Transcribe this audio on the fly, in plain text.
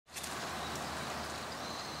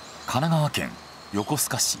神奈川県横須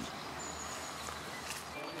賀市。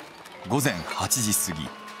午前8時過ぎ、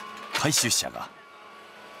回収車が。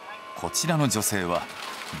こちらの女性は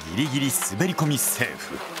ギリギリ滑り込みセー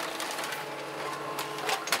フ。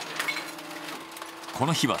こ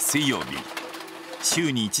の日は水曜日、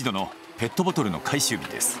週に一度のペットボトルの回収日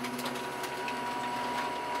です。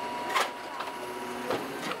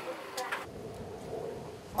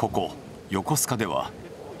ここ横須賀では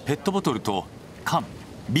ペットボトルと缶、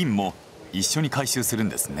瓶も一緒に回収するん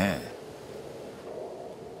ですね。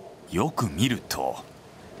よく見ると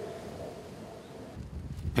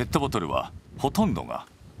ペットボトルはほとんどが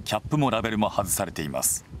キャップもラベルも外されていま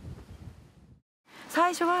す。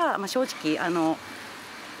最初は正直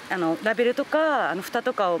ラベルとか蓋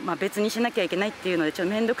とかを別にしなきゃいけないっていうのでちょっ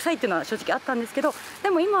と面倒くさいっていうのは正直あったんですけど、で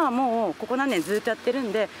も今はもうここ何年ずっとやってる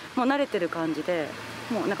んでもう慣れてる感じで、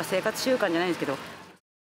もうなんか生活習慣じゃないんですけど。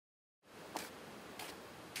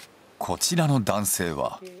こちらの男性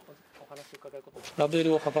はラベ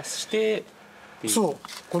ルを剥がしてそう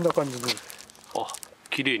こんな感じで、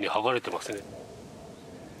綺麗に剥がれてますね。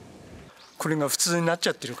これが普通になっち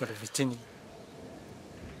ゃってるから別に。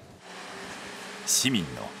市民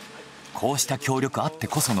のこうした協力あって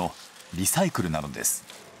こそのリサイクルなのです。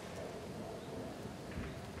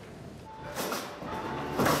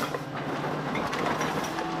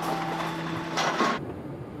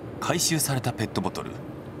回収されたペットボトル、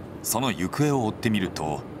その行方を追ってみる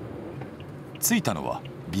と、着いたのは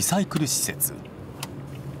リサイクル施設。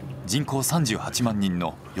人口38万人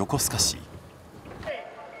の横須賀市。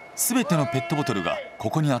すべてのペットボトルが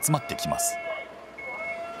ここに集まってきます。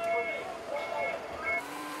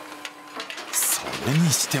それ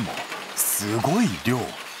にしてもすごい量。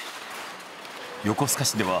横須賀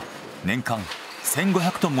市では年間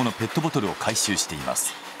1500トンものペットボトルを回収していま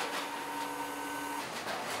す。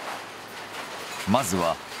まず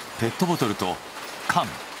はペットボトルと缶、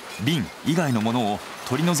瓶以外のものを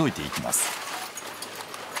取り除いていきます。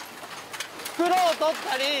袋を取っ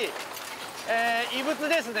たり、異物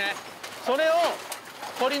ですね、それを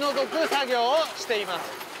取り除く作業をしています。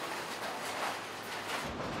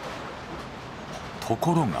と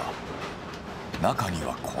ころが中に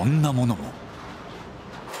はこんなものも。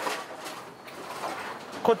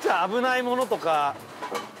こっちは危ないものとか、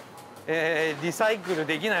リサイクル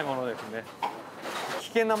できないものですね。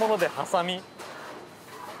危険なものでハサミ、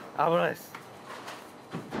危ないです。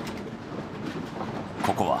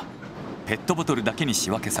ここはペットボトルだけに仕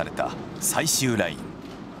分けされた最終ライン。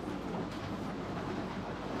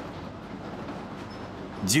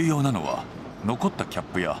重要なのは残ったキャッ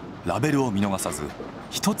プやラベルを見逃さず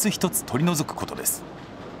一つ一つ取り除くことです。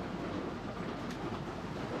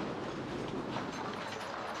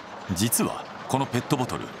実はこのペットボ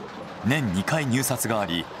トル、年2回入札があ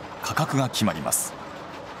り価格が決まります。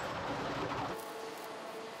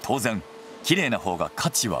当然きれいな方が価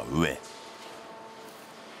値は上。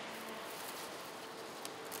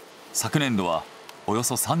昨年度はおよ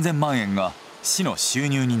そ3000万円が市の収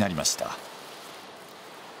入になりました。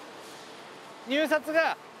入札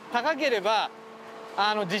が高ければ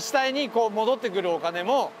自治体に戻ってくるお金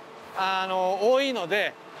も多いの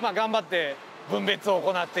で、頑張って分別を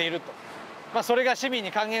行っていると、それが市民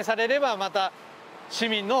に還元されればまた市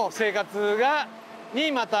民の生活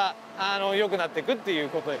にまた良くなっていくっていう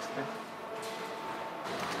ことですね。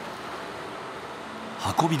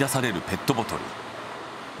運び出されるペットボトル、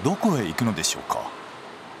どこへ行くのでしょうか。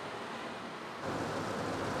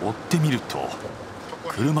追ってみると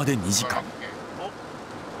車で2時間、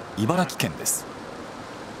茨城県です。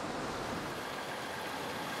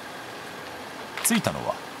着いたの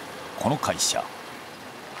はこの会社。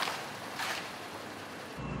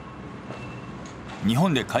日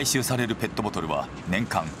本で回収されるペットボトルは年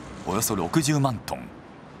間およそ60万トン。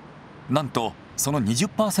なんとその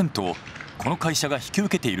 20% をこの会社が引き受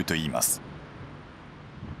けているといいます。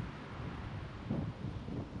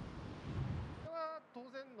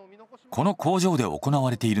この工場で行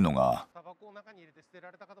われているのが、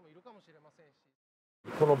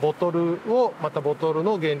このボトルをまたボトル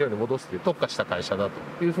の原料に戻すという特化した会社だ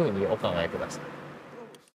というふうにお考えください。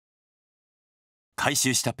回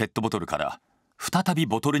収したペットボトルから再び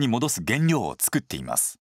ボトルに戻す原料を作っていま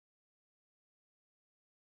す。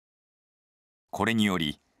これによ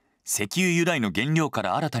り石油由来の原料か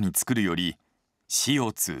ら新たに作るより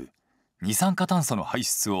CO2、二酸化炭素の排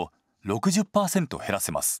出を 60% 減ら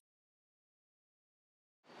せます。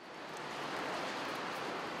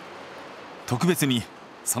特別に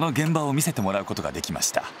その現場を見せてもらうことができま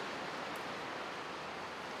した。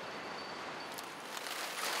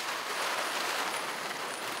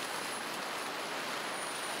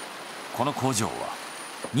この工場は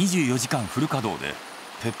24時間フル稼働で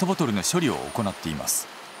ペットボトルの処理を行っています。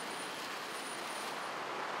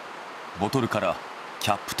ボトルからキ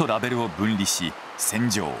ャップとラベルを分離し洗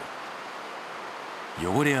浄。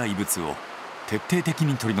汚れや異物を徹底的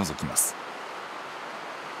に取り除きます。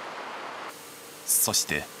そし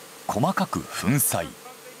て細かく粉砕、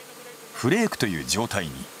フレークという状態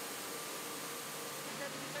に。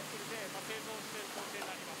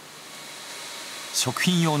食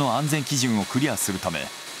品用の安全基準をクリアするため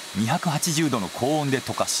280度の高温で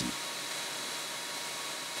溶かし、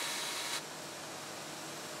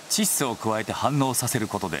窒素を加えて反応させる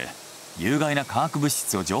ことで有害な化学物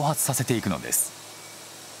質を蒸発させていくのです。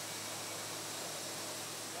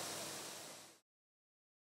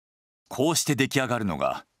こうして出来上がるの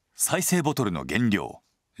が再生ボトルの原料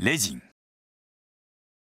レジン。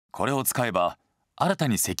これを使えば新た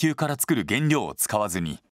に石油から作る原料を使わず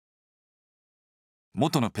に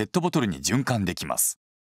元のペットボトルに循環できます。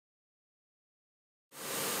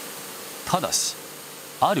ただし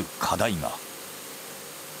ある課題が。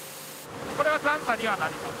これは残渣にはな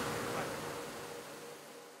ります。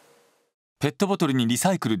ペットボトルにリ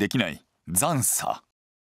サイクルできない残渣。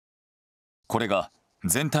これが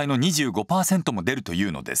全体の 25% も出るとい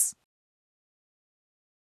うのです。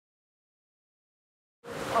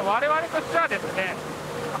我々としてはですね、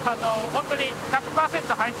本当に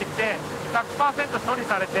 100% 入ってきて 100% 処理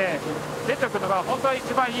されて出てくるのが本当は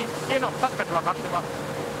一番いいっていうのも確かに分かってます。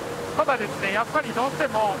ただですね、やっぱりどうして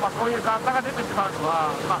も、こういう残渣が出てしまうのは、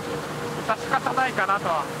致し方ないかなと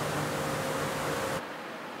は。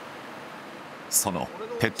その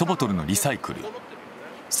ペットボトルのリサイクル、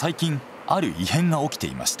最近ある異変が起きて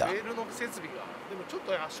いました。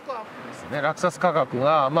落札価格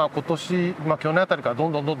が今年、去年あたりからど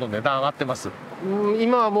んどん値段上がってます。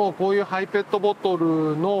今はもうこういうハイペットボト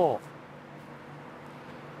ルの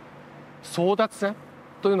争奪戦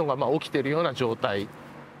というのが起きているような状態。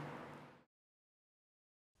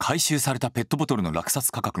回収されたペットボトルの落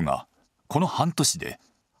札価格がこの半年で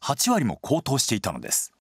8割も高騰していたので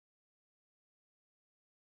す。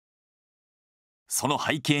その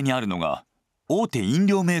背景にあるのが大手飲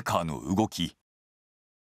料メーカーの動き。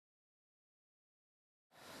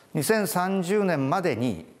2030年まで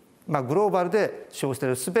に、グローバルで使用してい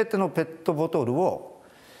るすべてのペットボトルを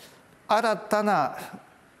新たな、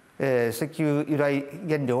石油由来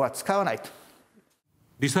原料は使わないと。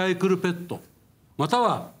リサイクルペットまた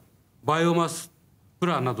はバイオマスプ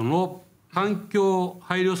ラなどの環境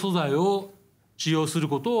配慮素材を使用する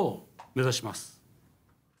ことを目指します。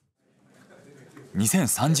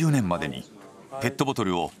2030年までにペットボト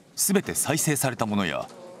ルをすべて再生されたものや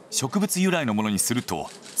植物由来のものにすると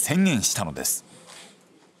宣言したのです。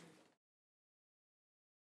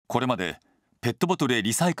これまでペットボトルへ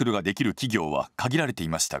リサイクルができる企業は限られてい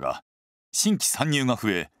ましたが、新規参入が増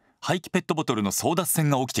え廃棄ペットボトルの争奪戦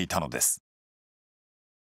が起きていたのです。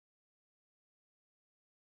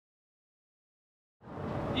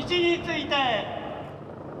位置について。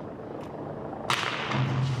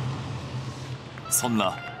そん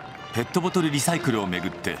なペットボトルリサイクルをめぐ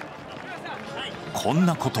ってこん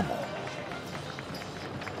なことも。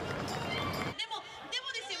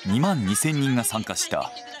2万2000人が参加し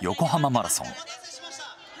た横浜マラソン。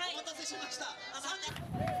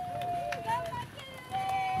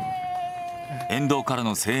沿道から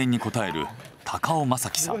の声援に応える高尾正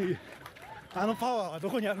樹さん。あのパワーはど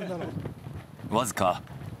こにあるんだろう。わずか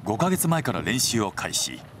5ヶ月前から練習を開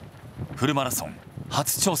始。フルマラソン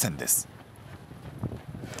初挑戦です。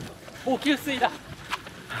お、給水だ。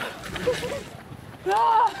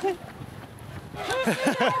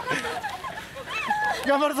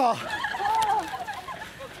頑張るぞ。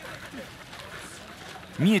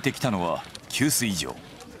見えてきたのは給水場。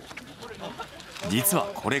実は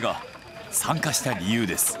これが参加した理由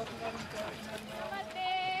です。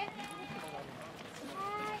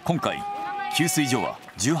今回給水所は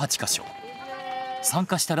18カ所。参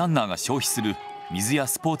加したランナーが消費する水や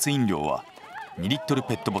スポーツ飲料は2リットル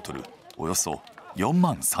ペットボトルおよそ4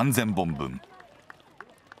万3000本分。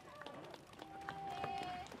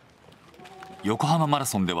横浜マラ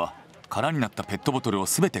ソンでは空になったペットボトルを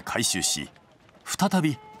全て回収し、再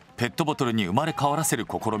びペットボトルに生まれ変わらせる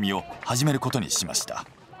試みを始めることにしました。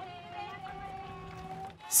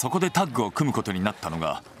そこでタッグを組むことになったの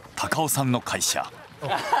が高尾さんの会社。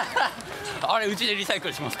あれうちでリサイク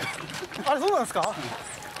ルしますか。あれそうなんですか。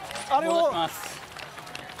あれを。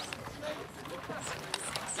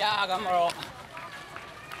いやー頑張ろ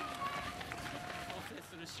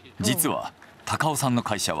う。実は高尾さんの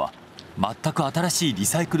会社は全く新しいリ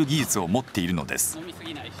サイクル技術を持っているのです。飲みす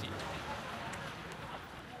ぎないし。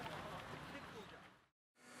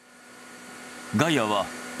ガイアは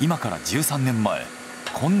今から13年前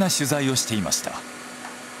こんな取材をしていました。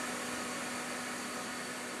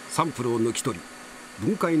サンプルを抜き取り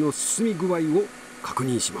分解の進み具合を確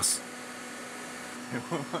認します。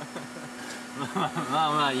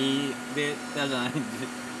まあいいデータじゃないで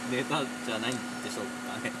しょう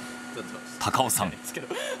かね。高尾さん、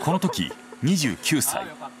この時29歳。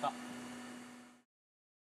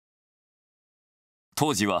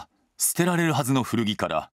当時は捨てられるはずの古着か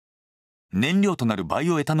ら燃料となるバイ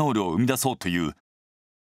オエタノールを生み出そうという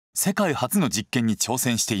世界初の実験に挑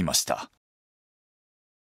戦していました。